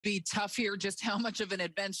be tough here. Just how much of an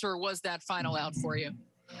adventure was that final out for you?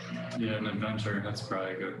 Yeah, an adventure. That's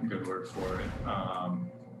probably a good word for it.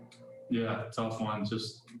 Yeah, tough one.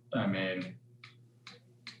 Just, I mean,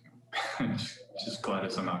 just glad to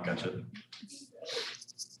somehow catch it.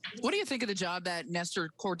 What do you think of the job that Nestor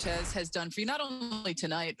Cortez has done for you, not only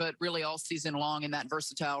tonight, but really all season long in that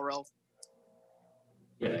versatile role?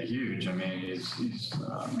 Yeah, huge. I mean, he's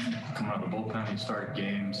coming out of the bullpen. He started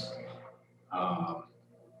games.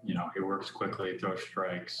 You know, he works quickly, throws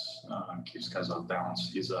strikes, keeps guys off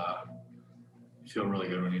balance. You feel really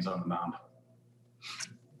good when he's on the mound.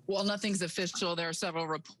 Well, nothing's official. There are several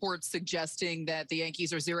reports suggesting that the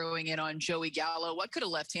Yankees are zeroing in on Joey Gallo. What could a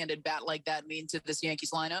left-handed bat like that mean to this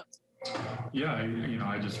Yankees lineup? Yeah,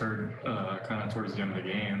 I just heard kind of towards the end of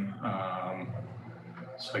the game.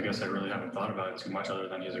 So I guess I really haven't thought about it too much, other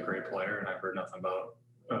than he's a great player, and I've heard nothing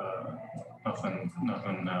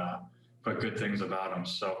but good things about him.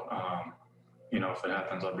 So, if it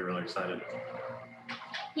happens, I'll be really excited.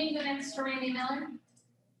 Can you go next to Randy Miller?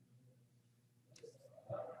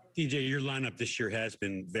 DJ, your lineup this year has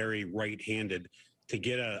been very right-handed. To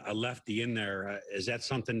get a lefty in there, is that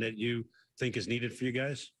something that you think is needed for you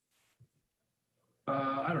guys?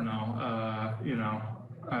 I don't know.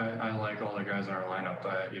 I like all the guys in our lineup,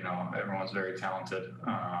 but, everyone's very talented.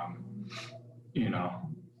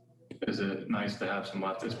 Is it nice to have some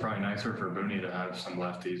lefties? It's probably nicer for Booney to have some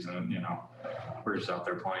lefties, and, we're just out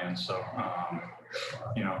there playing. So,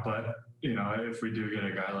 but, if we do get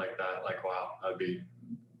a guy like that, wow, that'd be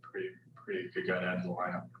pretty good guy to add to the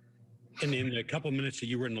lineup. And in the couple minutes that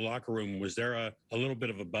you were in the locker room, was there a little bit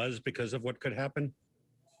of a buzz because of what could happen?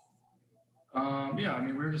 Yeah, I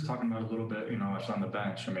mean, we were just talking about it a little bit, it's on the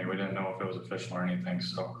bench. I mean, we didn't know if it was official or anything,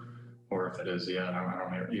 or if it is yet. I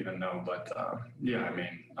don't even know. But, yeah, I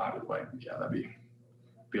mean, I would that'd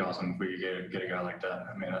be awesome if we could get a guy like that.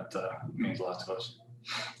 I mean, that means a lot to us.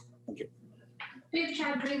 Thank you. We've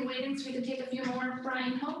tried Greg waiting, so we can take a few more.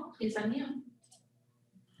 Brian Hope is on you.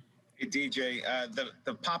 Hey, DJ,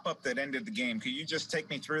 the pop-up that ended the game, could you just take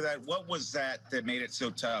me through that? What was that made it so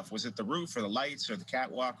tough? Was it the roof or the lights or the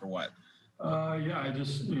catwalk or what? Yeah, I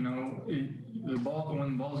just, when the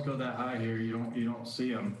balls go that high here, you don't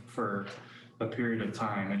see them for a period of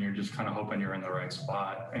time, and you're just kind of hoping you're in the right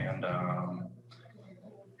spot. And,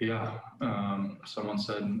 someone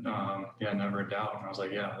said, never a doubt. And I was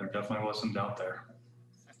like, yeah, there definitely was some doubt there.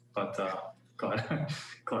 But glad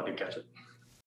to catch it.